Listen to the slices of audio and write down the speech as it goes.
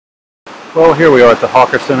Well, here we are at the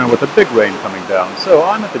Hawker Center with a big rain coming down. So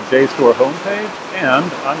I'm at the JSTOR homepage, and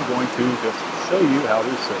I'm going to just show you how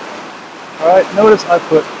to search. Alright, notice I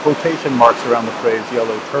put quotation marks around the phrase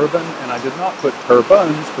yellow turban, and I did not put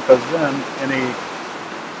turbans because then any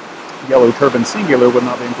yellow turban singular would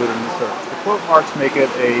not be included in the search. The quote marks make it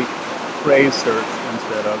a phrase search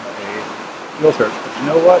instead of a field search. But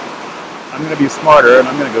you know what? I'm going to be smarter, and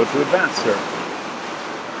I'm going to go to advanced search.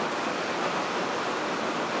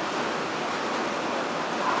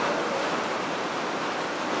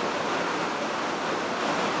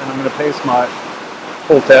 And I'm going to paste my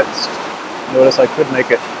full text. Notice I could make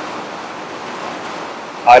it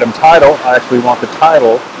item title. I actually want the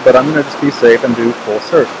title, but I'm going to just be safe and do full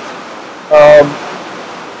search.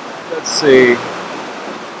 Let's see.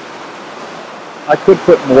 I could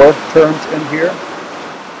put more terms in here,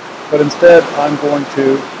 but instead I'm going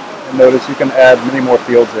to, and notice you can add many more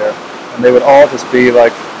fields there, and they would all just be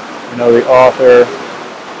like, you know, the author,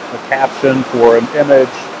 a caption for an image,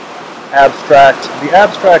 abstract. The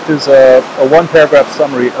abstract is a one-paragraph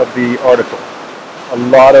summary of the article. A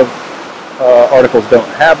lot of articles don't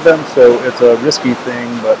have them, so it's a risky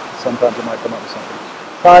thing, but sometimes it might come up with something.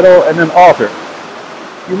 Title, and then author.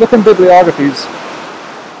 You look in bibliographies,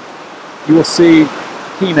 you will see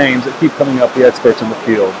key names that keep coming up, the experts in the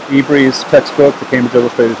field. Ebree's textbook, The Cambridge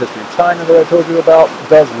Illustrated History of China that I told you about,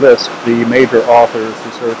 does list the major authors,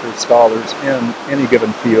 researchers, scholars in any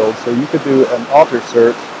given field, so you could do an author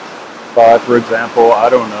search by, for example, I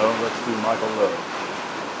don't know, let's do Michael Lowe.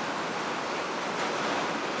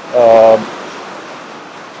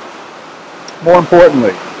 More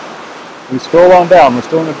importantly, we scroll on down, we're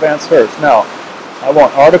still in advanced search. Now, I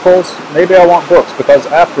want articles, maybe I want books, because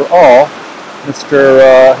after all, Mr.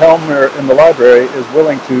 Helmer in the library is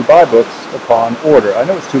willing to buy books upon order. I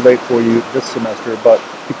know it's too late for you this semester, but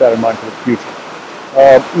keep that in mind for the future.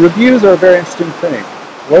 Reviews are a very interesting thing.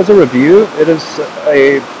 What is a review? It is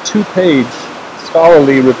a two-page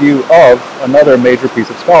scholarly review of another major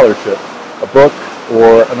piece of scholarship, a book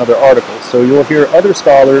or another article. So you'll hear other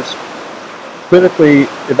scholars critically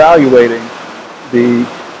evaluating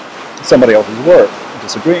somebody else's work,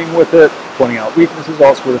 disagreeing with it, pointing out weaknesses,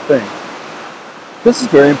 all sort of things. This is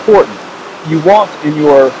very important. You want in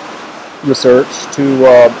your research to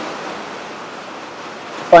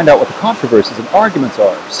find out what the controversies and arguments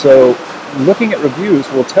are. So looking at reviews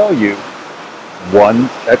will tell you one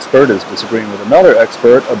expert is disagreeing with another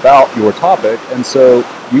expert about your topic, and so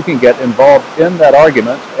you can get involved in that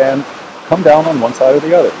argument and come down on one side or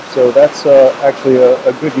the other. So that's actually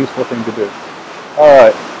a good, useful thing to do.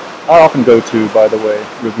 Alright, I often go to, by the way,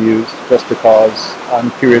 reviews just because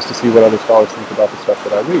I'm curious to see what other scholars think about the stuff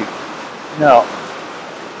that I read. Now,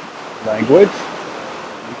 language,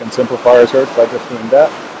 you can simplify our search by just doing that.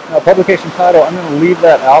 Now, publication title, I'm going to leave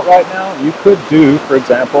that out right now. You could do, for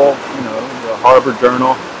example, you know, the Harvard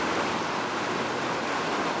Journal.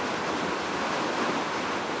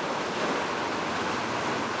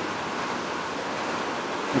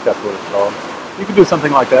 I think that's what it's called. You could do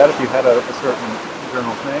something like that if you had a certain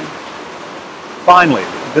journal's name. Finally,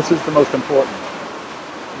 this is the most important.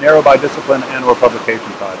 Narrow by discipline and or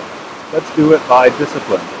publication title. Let's do it by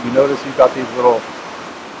discipline. You notice you've got these little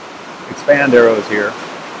expand arrows here.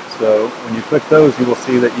 So when you click those, you will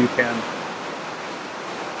see that you can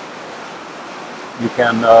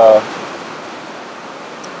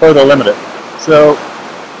further limit it. So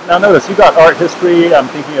now notice you've got art history. I'm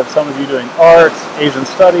thinking of some of you doing arts, Asian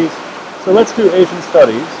studies. So let's do Asian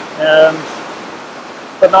studies,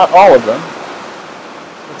 but not all of them.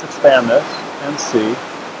 Let's expand this and see.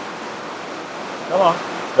 Come on,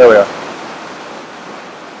 there we are.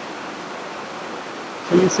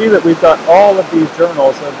 So you see that we've got all of these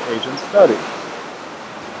journals of Asian studies.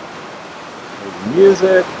 Asian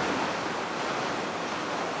music,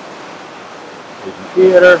 Asian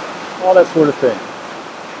theater, all that sort of thing.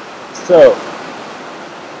 So,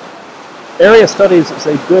 area studies is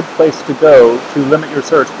a good place to go to limit your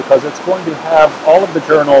search because it's going to have all of the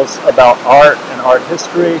journals about art and art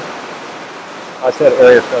history. I said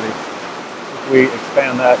area studies. If we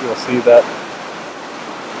expand that, you'll see that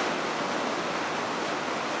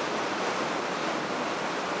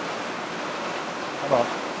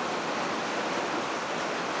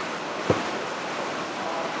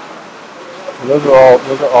so those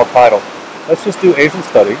are all titled. Let's just do Asian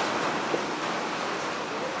studies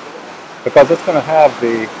because it's going to have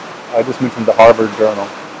I just mentioned the Harvard Journal.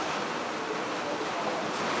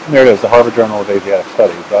 And there it is, the Harvard Journal of Asiatic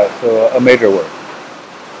Studies, right? So a major work.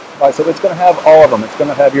 Right, so it's going to have all of them. It's going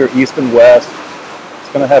to have your East and West.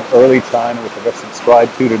 It's going to have early China, which I guess subscribe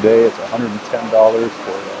to today. It's $110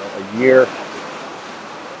 for a year.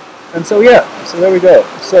 And so yeah, so there we go.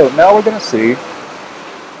 So now we're going to see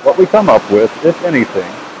what we come up with, if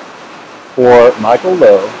anything, for Michael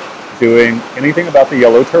Lowe doing anything about the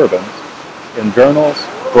yellow turbines in journals,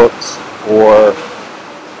 books, or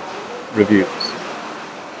reviews.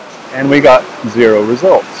 And we got 0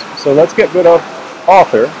 results. So let's get rid of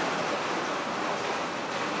author.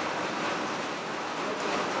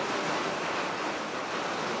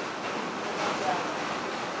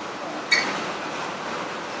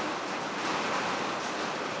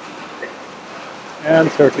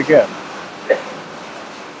 And search again.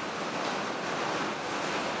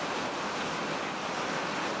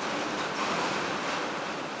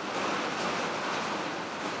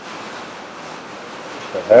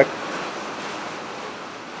 What the heck?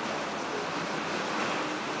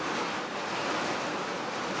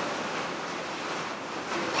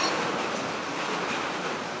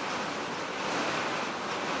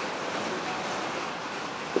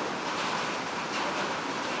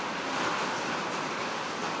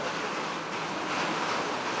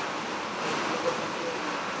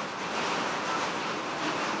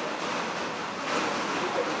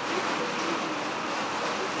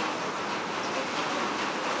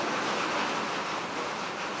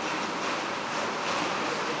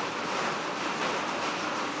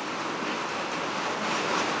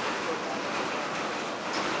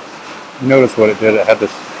 Notice what it did. It had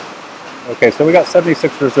this. Okay, so we got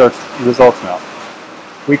 76 results now.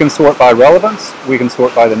 We can sort by relevance. We can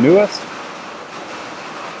sort by the newest.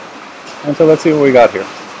 And so let's see what we got here.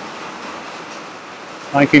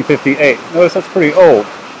 1958. Notice that's pretty old.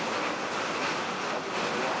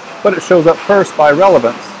 But it shows up first by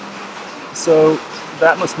relevance. So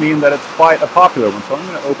that must mean that it's quite a popular one. So I'm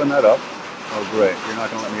going to open that up. Oh great, you're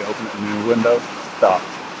not going to let me open it in a new window? Stop.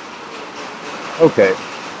 Okay.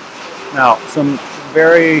 Now, some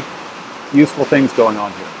very useful things going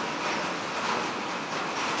on here.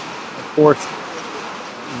 Of course,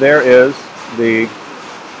 there is the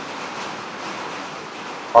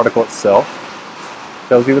article itself.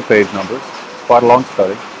 Tells you the page numbers. It's quite a long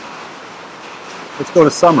study. Let's go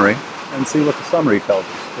to summary and see what the summary tells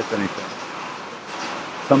us, if anything.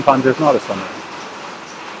 Sometimes there's not a summary.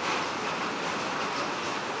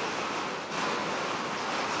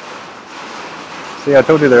 See, I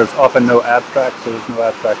told you there's often no abstract, so there's no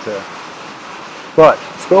abstract there. But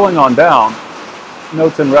scrolling on down,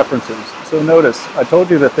 notes and references. So notice, I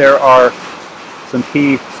told you that there are some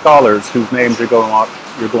key scholars whose names you're going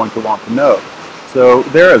to want to know. So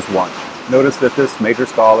there is one. Notice that this major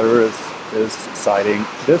scholar is citing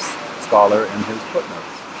this scholar in his footnotes.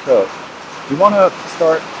 So you want to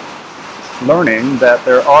start learning that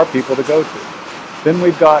there are people to go to. Then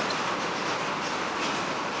we've got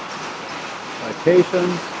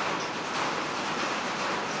citations.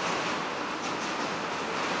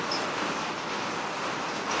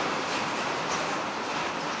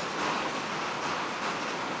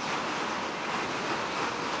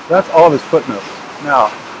 That's all of his footnotes. Now,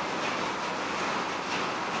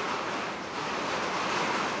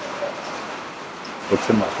 books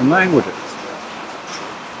in Western languages.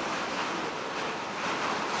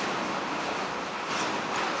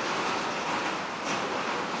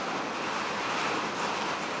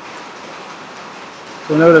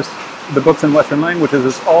 So notice the books in Western languages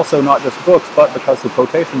is also not just books, but because the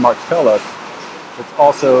quotation marks tell us, it's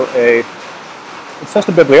just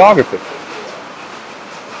a bibliography.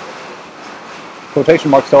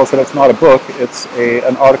 Quotation marks tell us that it's not a book, it's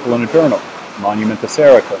an article in a journal, Monument to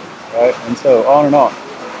Serica, right? And so on and on.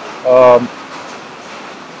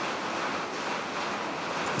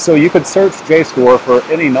 So you could search JSTOR for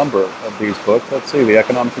any number of these books. Let's see, the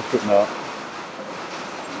Economics of Truth. No.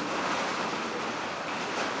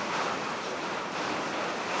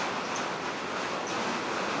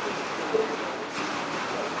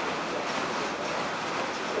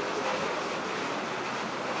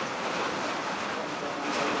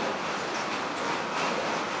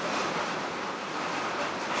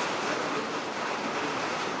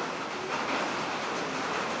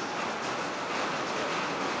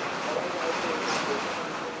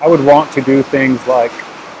 I would want to do things like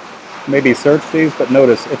maybe search these, but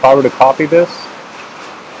notice if I were to copy this,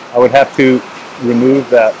 I would have to remove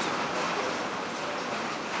that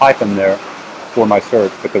hyphen there for my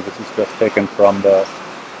search because this is just taken from the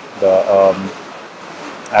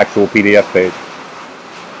actual PDF page.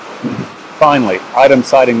 Finally, item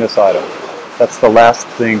citing this item. That's the last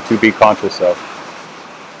thing to be conscious of.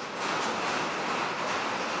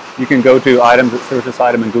 You can go to items that search this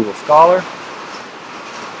item in Google Scholar.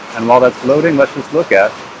 And while that's loading, let's just look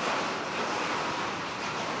at.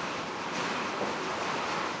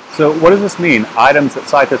 So what does this mean? Items that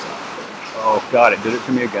cite this Oh, God, it did it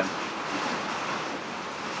to me again.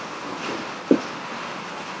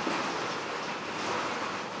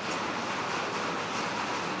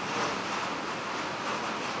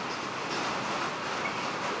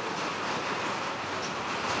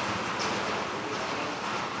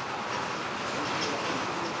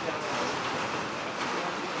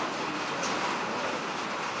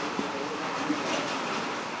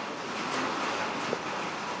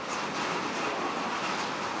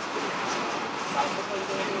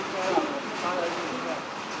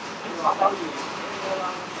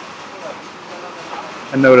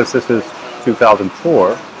 And notice this is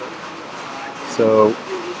 2004, so,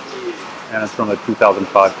 and it's from a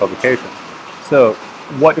 2005 publication. So,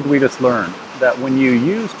 what did we just learn? That when you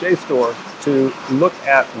use JSTOR to look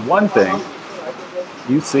at one thing,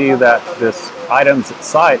 you see that this items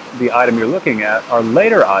cite the item you're looking at are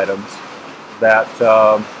later items that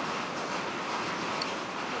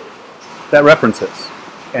that reference it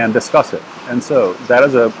and discuss it. And so that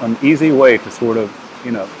is an easy way to sort of,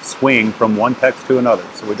 swing from one text to another.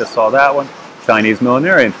 So we just saw that one, Chinese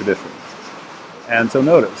millenarian tradition. And so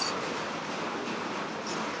notice.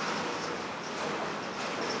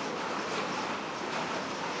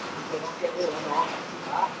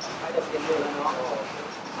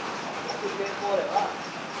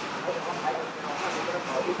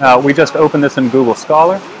 We just opened this in Google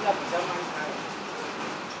Scholar.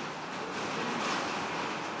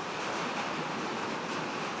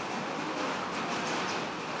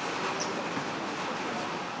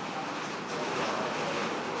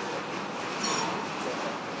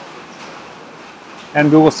 And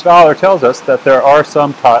Google Scholar tells us that there are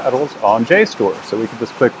some titles on JSTOR. So we can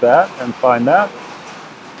just click that and find that.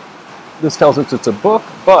 This tells us it's a book,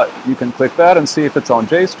 but you can click that and see if it's on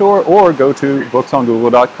JSTOR, or go to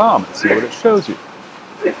booksongoogle.com and see what it shows you.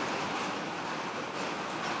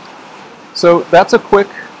 So that's a quick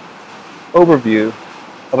overview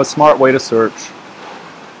of a smart way to search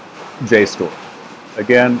JSTOR.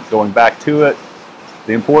 Again, going back to it,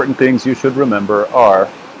 the important things you should remember are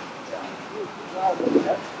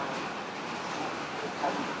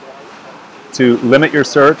to limit your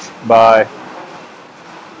search by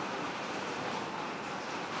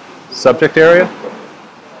subject area.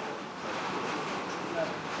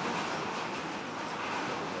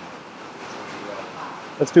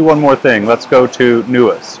 Let's do one more thing. Let's go to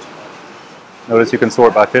newest. Notice you can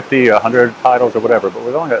sort by 50, 100 titles or whatever, but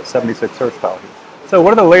we've only got 76 search files here. So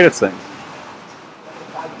what are the latest things?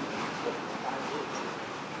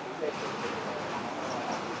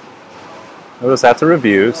 Notice that's a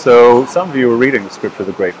review. So some of you are reading The Scripture of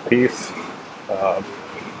the Great Peace.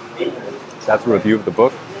 That's a review of the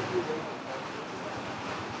book.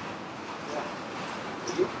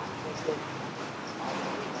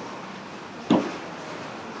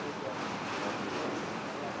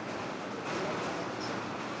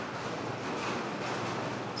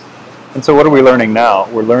 And so what are we learning now?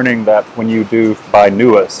 We're learning that when you do by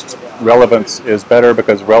newest, relevance is better,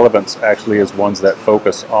 because relevance actually is ones that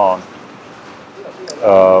focus on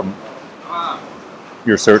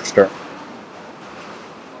your search term.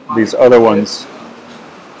 These other ones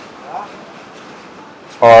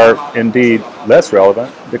are indeed less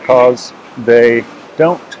relevant because they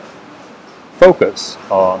don't focus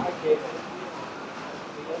on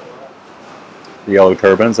the yellow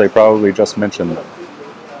turbans. They probably just mention them.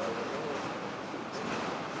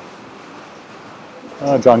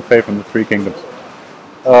 John Fay from the Three Kingdoms.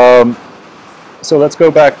 So let's go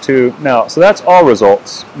back to now. So that's all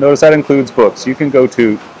results. Notice that includes books. You can go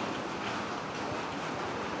to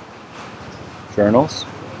journals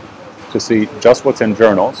to see just what's in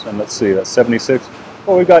journals. And let's see, that's 76.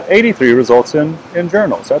 Well, we've got 83 results in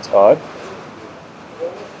journals. That's odd.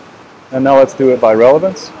 And now let's do it by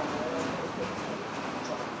relevance.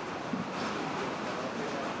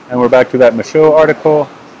 And we're back to that Michaud article.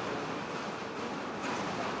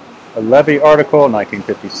 A Levy article,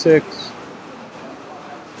 1956.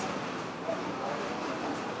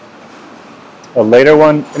 A later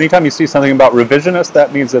one, anytime you see something about revisionists,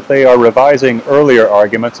 that means that they are revising earlier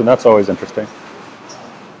arguments, and that's always interesting.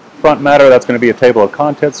 Front matter, that's going to be a table of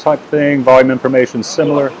contents type thing. Volume information,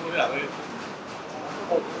 similar.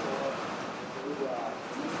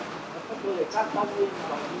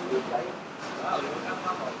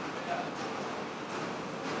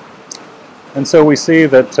 And so we see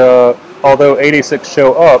that although 86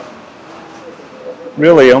 show up,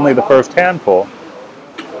 really only the first handful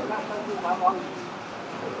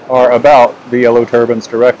are about the yellow turbans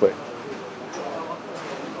directly.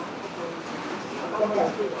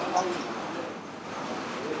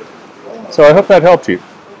 So I hope that helped you.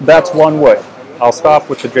 That's one way. I'll stop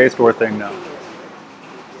with the JSTOR thing now.